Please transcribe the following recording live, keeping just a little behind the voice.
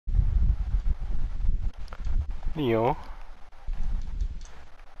Nioh.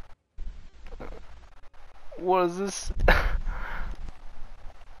 What is this?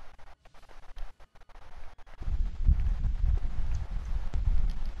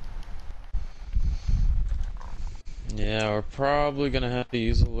 Yeah, we're probably gonna have to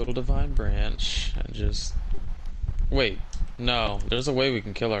use a little divine branch and just wait. No, there's a way we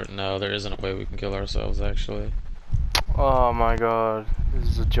can kill our. No, there isn't a way we can kill ourselves. Actually, Oh my god, this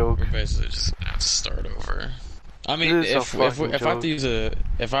is a joke. we're basically just gonna have to start over. I mean, This is a fucking if I have to joke. use a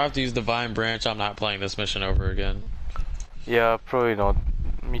if I have to use divine branch, I'm not playing this mission over again. Yeah, probably not.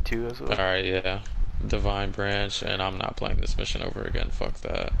 Me too as All well. right, yeah, divine branch, and I'm not playing this mission over again. Fuck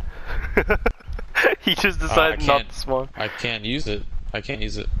that. He just I decided not can't. to spawn. I can't use it. I can't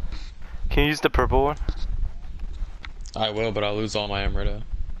use it. Can you use the purple one? I will, but I'll lose all my Emerita.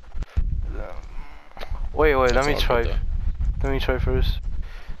 Wait, let That's me all good try. though. Let me try first.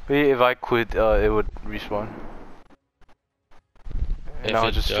 Maybe if I quit, it would respawn. And If I'll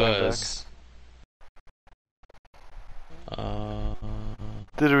it just join back. does, uh,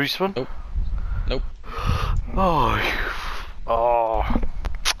 Did it respawn? nope, nope. Oh, oh,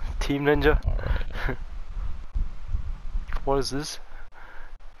 Team Ninja. All right. What is this?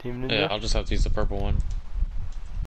 Team Yeah, Ninja? I'll just have to use the purple one.